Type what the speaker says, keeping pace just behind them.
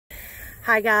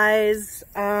Hi guys,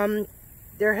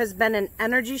 there has been an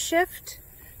energy shift,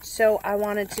 so I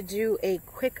wanted to do a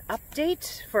quick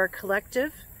update for a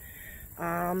collective.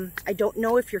 I don't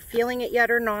know if you're feeling it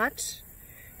yet or not.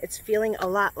 It's feeling a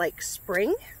lot like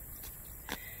spring.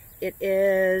 It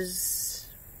is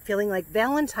feeling like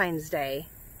Valentine's Day.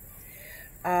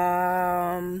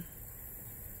 It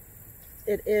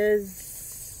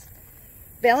is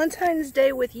Valentine's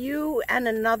Day with you and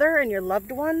another and your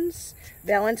loved ones.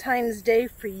 Valentine's Day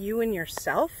for you and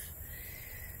yourself.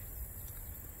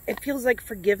 It feels like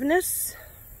forgiveness.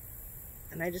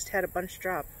 And I just had a bunch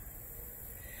drop.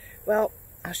 Well,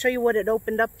 I'll show you what it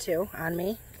opened up to on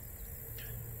me.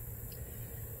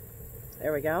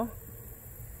 There we go.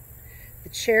 The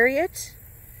Chariot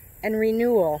and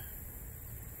renewal.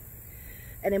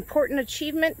 An important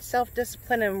achievement,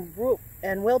 self-discipline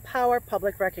and willpower,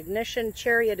 public recognition.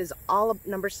 Chariot is all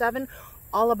number 7,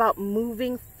 all about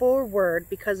moving forward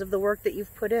because of the work that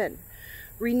you've put in.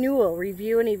 Renewal,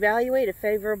 review and evaluate, a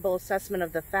favorable assessment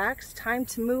of the facts. Time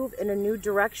to move in a new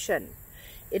direction.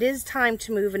 It is time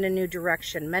to move in a new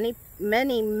direction.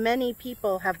 Many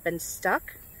people have been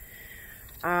stuck.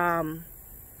 And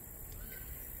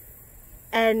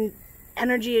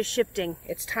energy is shifting.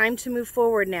 It's time to move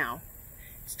forward now.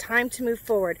 It's time to move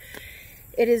forward.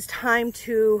 It is time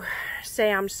to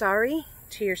say I'm sorry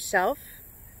to yourself,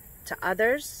 to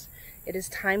others. It is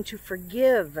time to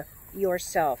forgive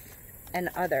yourself and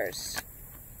others.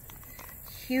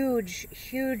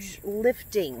 Huge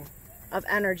lifting of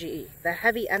energy. The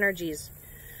heavy energies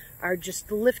are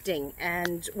just lifting,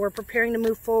 and we're preparing to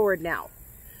move forward now,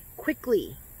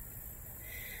 quickly.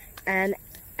 And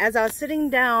as I was sitting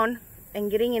down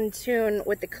and getting in tune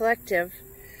with the collective,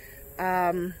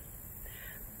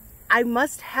 I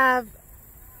must have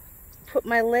put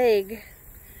my leg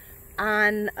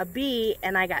on a bee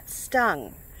and I got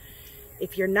stung.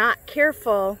 If you're not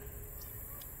careful,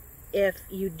 if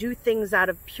you do things out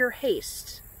of pure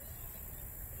haste,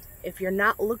 if you're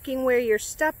not looking where you're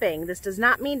stepping, this does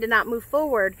not mean to not move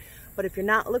forward, but if you're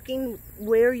not looking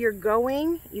where you're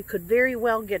going, you could very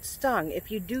well get stung.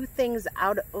 If you do things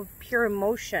out of pure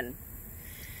emotion,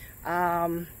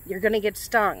 you're gonna get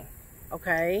stung.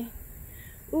 Okay.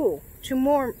 Ooh, two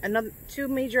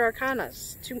major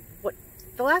arcanas.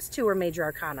 The last two were major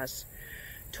arcanas.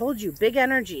 Told you, big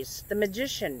energies. The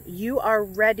Magician, you are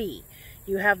ready.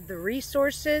 You have the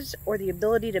resources or the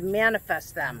ability to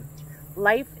manifest them.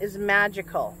 Life is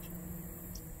magical.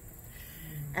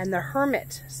 And the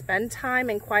Hermit, spend time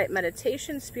in quiet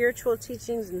meditation, spiritual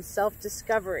teachings, and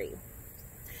self-discovery.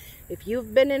 If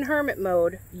you've been in hermit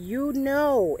mode, you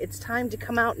know it's time to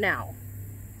come out now.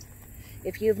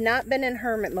 If you've not been in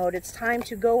hermit mode, it's time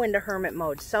to go into hermit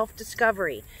mode.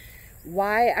 Self-discovery.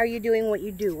 Why are you doing what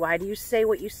you do? Why do you say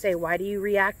what you say? Why do you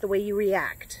react the way you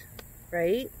react?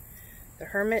 Right? The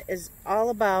Hermit is all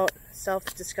about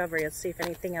self-discovery. Let's see if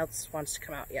anything else wants to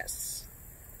come out. Yes.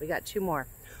 We got 2 more.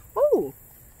 Ooh!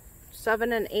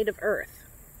 7 and 8 of Earth.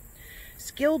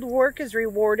 Skilled work is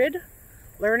rewarded.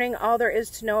 Learning all there is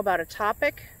to know about a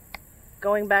topic.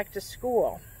 Going back to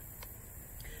school.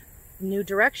 New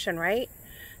direction, right?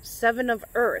 7 of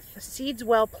Earth. Seeds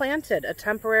well planted. A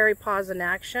temporary pause in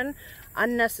action.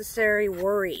 Unnecessary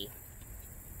worry.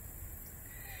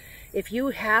 If you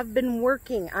have been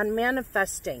working on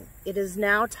manifesting, it is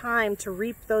now time to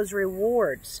reap those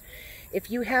rewards.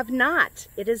 If you have not,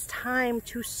 it is time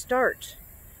to start.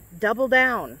 Double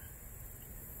down.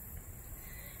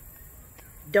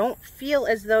 Don't feel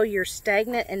as though you're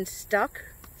stagnant and stuck.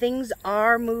 Things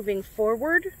are moving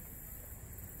forward.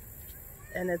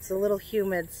 And it's a little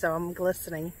humid, so I'm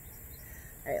glistening.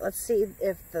 All right, let's see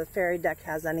if the fairy deck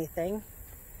has anything.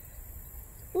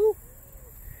 Ooh.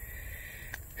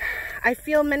 I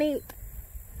feel many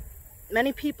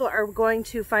people are going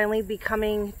to finally be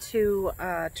coming to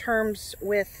terms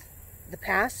with the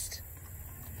past.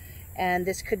 And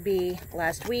this could be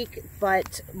last week,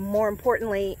 but more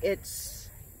importantly, it's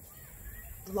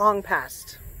long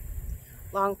past.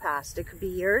 Long past. It could be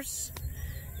years.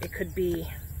 It could be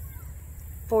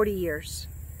 40 years.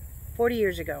 40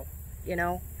 years ago, you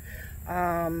know.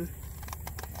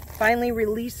 Finally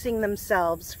releasing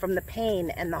themselves from the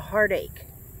pain and the heartache.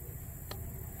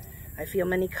 I feel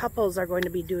many couples are going to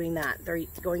be doing that. They're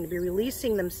going to be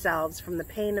releasing themselves from the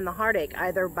pain and the heartache,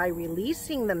 either by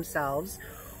releasing themselves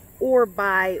or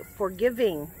by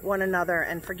forgiving one another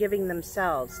and forgiving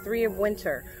themselves. 3 of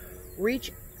Winter.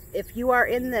 Reach, if you are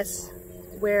in this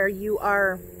where you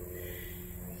are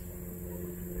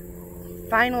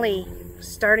finally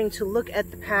starting to look at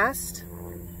the past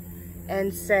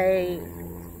and say,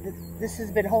 this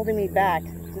has been holding me back,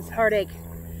 this heartache,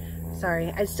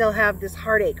 Sorry, I still have this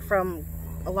heartache from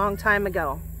a long time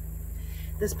ago.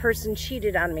 This person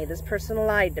cheated on me. This person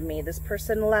lied to me. This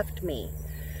person left me.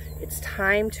 It's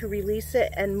time to release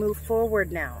it and move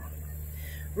forward now.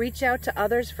 Reach out to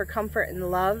others for comfort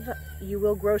and love. You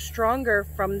will grow stronger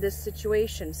from this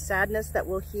situation. Sadness that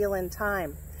will heal in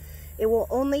time. It will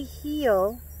only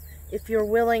heal if you're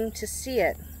willing to see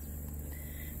it.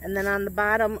 And then on the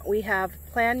bottom we have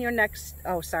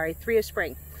Three of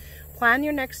Spring. Plan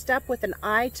your next step with an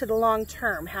eye to the long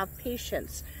term. Have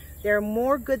patience. There are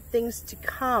more good things to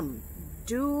come.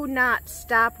 Do not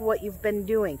stop what you've been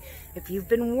doing. If you've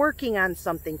been working on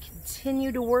something,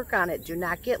 continue to work on it. Do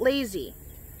not get lazy.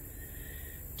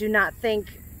 Do not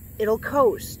think it'll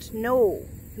coast. No,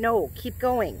 keep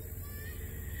going.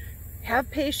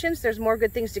 Have patience. There's more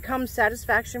good things to come.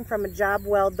 Satisfaction from a job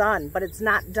well done, but it's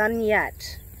not done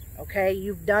yet. Okay,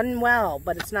 you've done well,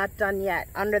 but it's not done yet.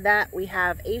 Under that, we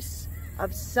have Ace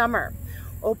of Summer.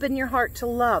 Open your heart to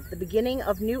love, the beginning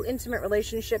of new intimate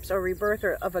relationships or rebirth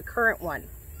of a current one.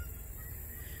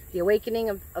 The awakening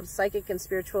of psychic and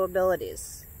spiritual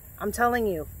abilities. I'm telling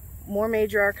you, more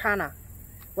major arcana.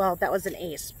 Well, that was an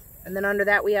ace. And then under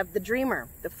that we have the Dreamer,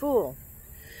 the Fool.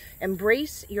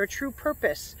 Embrace your true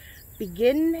purpose.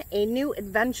 Begin a new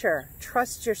adventure.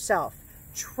 Trust yourself.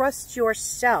 Trust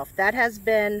yourself. That has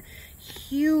been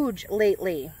huge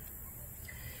lately.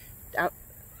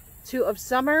 Two of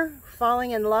Summer,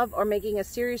 falling in love or making a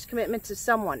serious commitment to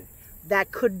someone.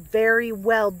 That could very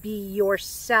well be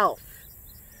yourself.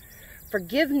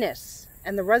 Forgiveness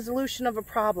and the resolution of a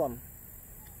problem.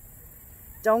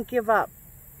 Don't give up.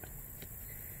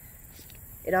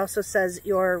 It also says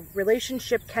your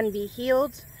relationship can be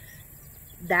healed.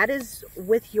 That is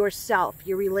with yourself.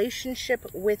 Your relationship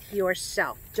with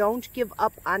yourself. Don't give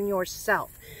up on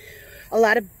yourself. A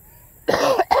lot of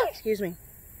excuse me.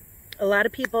 A lot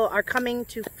of people are coming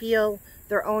to feel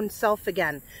their own self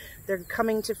again. They're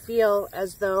coming to feel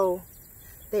as though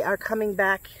they are coming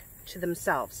back to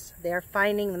themselves. They are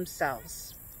finding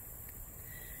themselves.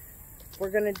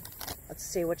 We're gonna, let's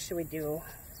see, what should we do?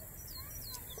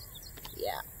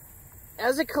 Yeah.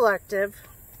 As a collective,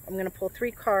 I'm gonna pull 3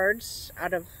 cards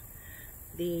out of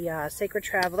the Sacred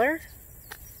Traveler.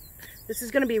 This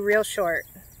is gonna be real short.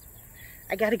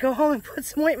 I gotta go home and put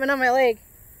some ointment on my leg.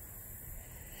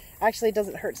 Actually, it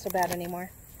doesn't hurt so bad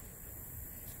anymore.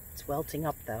 It's welting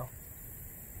up, though.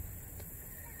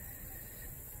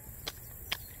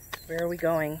 Where are we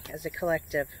going as a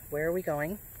collective? Where are we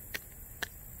going?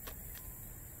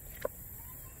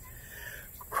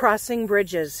 Crossing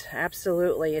bridges.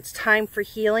 Absolutely. It's time for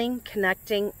healing,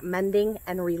 connecting, mending,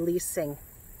 and releasing.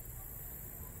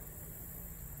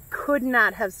 Could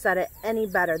not have said it any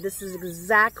better. This is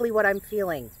exactly what I'm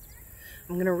feeling.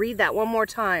 I'm going to read that one more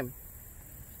time.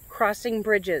 Crossing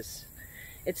bridges.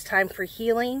 It's time for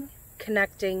healing,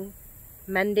 connecting,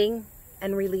 mending,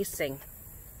 and releasing.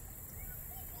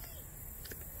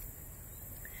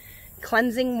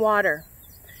 Cleansing water.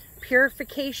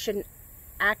 Purification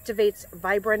activates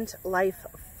vibrant life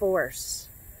force.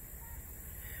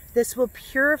 This will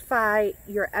purify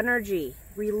your energy,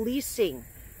 releasing,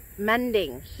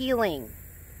 mending, healing.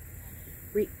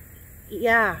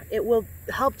 It will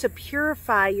help to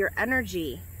purify your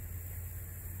energy.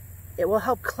 It will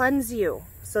help cleanse you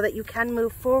so that you can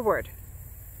move forward.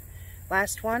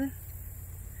 Last one.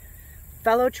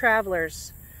 Fellow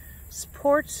travelers,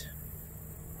 support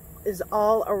is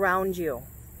all around you.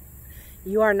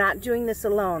 You are not doing this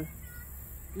alone.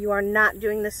 You are not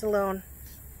doing this alone.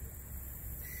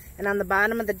 And on the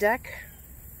bottom of the deck,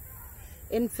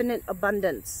 infinite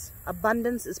abundance.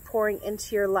 Abundance is pouring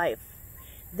into your life.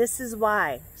 This is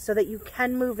why, so that you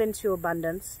can move into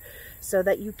abundance, so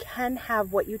that you can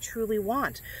have what you truly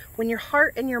want. When your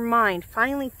heart and your mind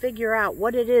finally figure out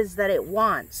what it is that it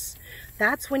wants,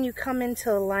 that's when you come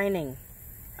into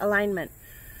alignment.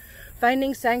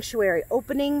 Finding sanctuary,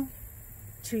 opening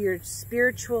to your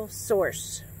spiritual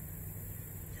source.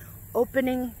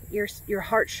 Opening your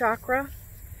heart chakra.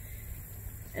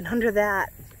 And under that,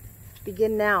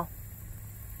 begin now.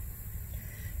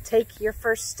 Take your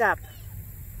first step.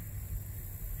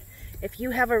 If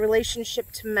you have a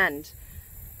relationship to mend,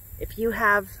 if you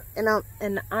have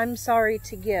an I'm sorry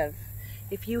to give,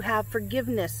 if you have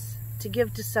forgiveness to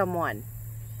give to someone,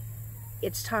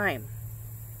 it's time.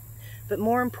 But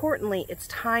more importantly, it's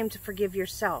time to forgive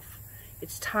yourself.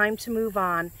 It's time to move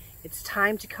on. It's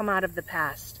time to come out of the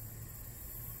past.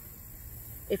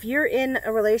 If you're in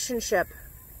a relationship,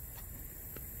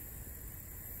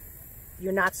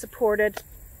 you're not supported,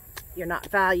 you're not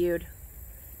valued,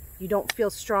 you don't feel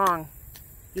strong,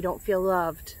 you don't feel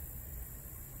loved,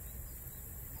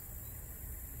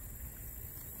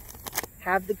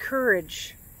 Have the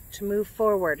courage to move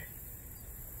forward.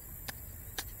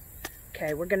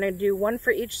 Okay, we're going to do one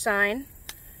for each sign.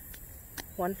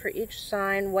 One for each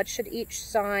sign. What should each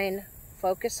sign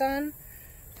focus on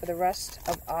for the rest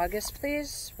of August,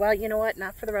 please? Well, you know what?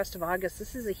 Not for the rest of August.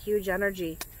 This is a huge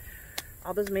energy.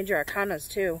 All those major arcanas,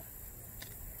 too.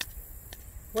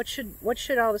 What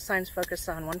should all the signs focus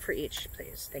on? One for each,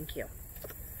 please. Thank you.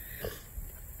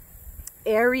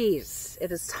 Aries,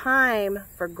 it is time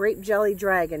for Grape Jelly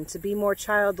Dragon to be more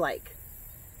childlike.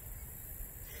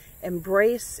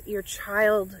 Embrace your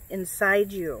child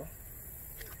inside you.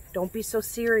 Don't be so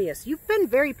serious. You've been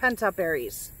very pent up,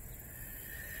 Aries.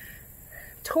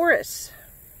 Taurus,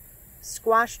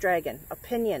 Squash Dragon,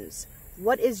 opinions.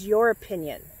 What is your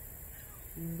opinion?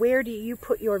 Where do you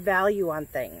put your value on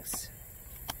things?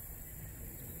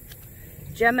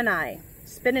 Gemini,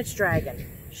 Spinach Dragon,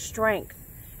 strength.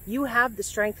 You have the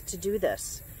strength to do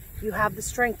this. You have the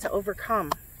strength to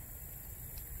overcome.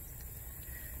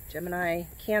 Gemini,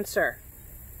 Cancer,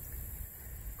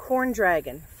 Corn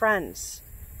Dragon, friends.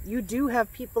 You do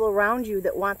have people around you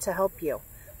that want to help you,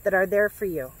 that are there for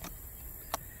you.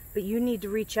 But you need to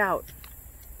reach out.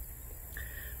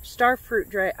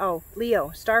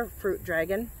 Leo, Starfruit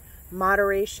Dragon,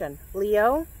 moderation.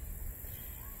 Leo,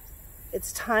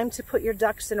 it's time to put your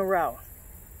ducks in a row.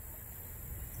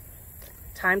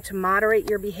 Time to moderate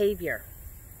your behavior.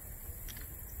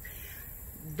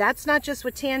 That's not just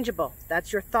with tangible,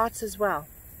 that's your thoughts as well.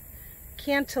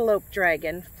 Cantaloupe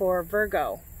Dragon for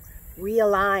Virgo,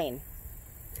 realign.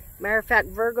 Matter of fact,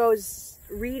 Virgo's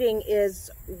reading is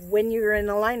when you're in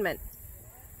alignment.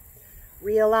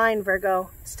 Realign, Virgo.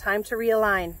 It's time to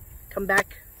realign. Come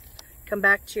back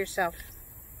to yourself.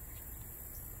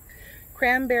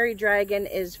 Cranberry Dragon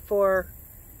is for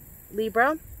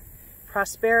Libra,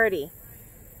 prosperity.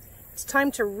 It's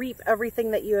time to reap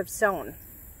everything that you have sown.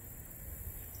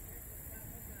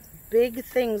 Big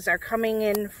things are coming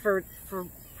in for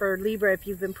Libra if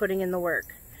you've been putting in the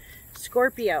work.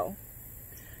 Scorpio,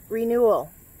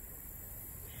 renewal.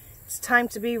 It's time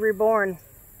to be reborn.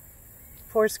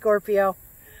 Poor Scorpio,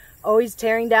 always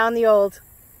tearing down the old.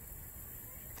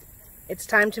 It's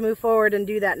time to move forward and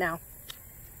do that now.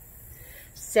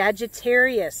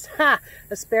 Sagittarius,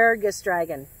 Asparagus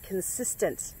Dragon,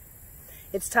 consistent.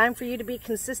 It's time for you to be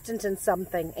consistent in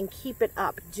something and keep it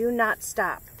up. Do not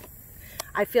stop.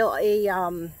 I feel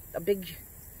a big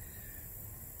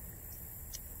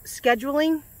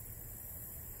scheduling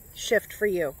shift for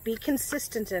you. Be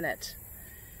consistent in it.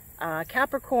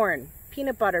 Capricorn,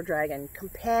 Peanut Butter Dragon,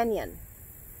 companion.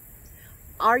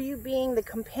 Are you being the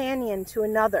companion to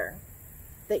another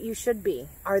that you should be?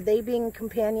 Are they being a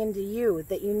companion to you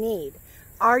that you need?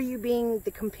 Are you being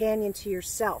the companion to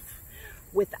yourself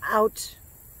without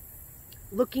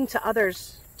looking to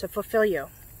others to fulfill you?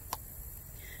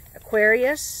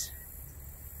 Aquarius,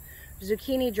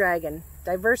 Zucchini Dragon,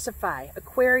 diversify.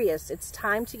 Aquarius, it's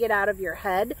time to get out of your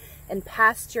head and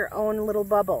past your own little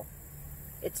bubble.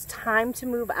 It's time to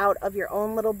move out of your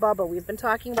own little bubble. We've been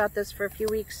talking about this for a few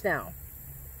weeks now.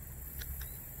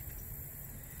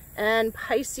 And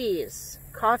Pisces,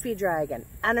 Coffee Dragon,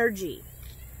 energy.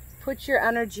 Put your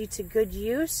energy to good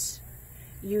use.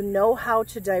 You know how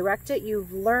to direct it.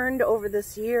 You've learned over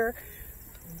this year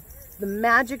the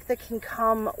magic that can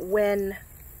come when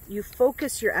you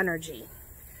focus your energy.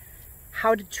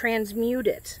 How to transmute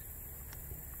it.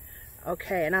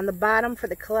 Okay, and on the bottom for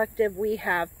the collective, we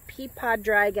have Peapod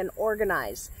Dragon,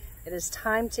 organize. It is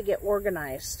time to get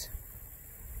organized.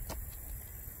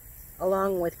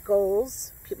 Along with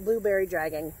goals, Blueberry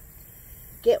Dragon.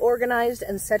 Get organized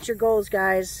and set your goals,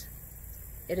 guys.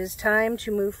 It is time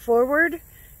to move forward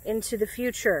into the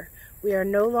future. We are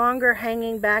no longer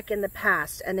hanging back in the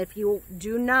past. And if you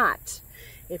do not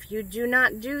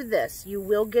do this, you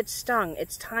will get stung.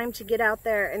 It's time to get out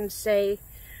there and say,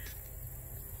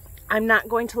 I'm not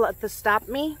going to let this stop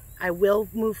me. I will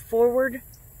move forward.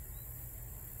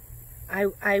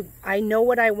 I know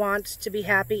what I want to be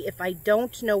happy. If I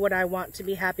don't know what I want to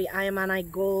be happy, I am on a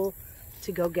goal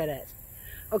to go get it.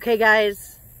 Okay,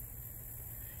 guys.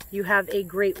 You have a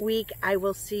great week. I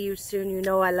will see you soon. You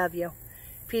know I love you.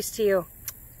 Peace to you.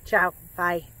 Ciao.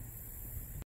 Bye.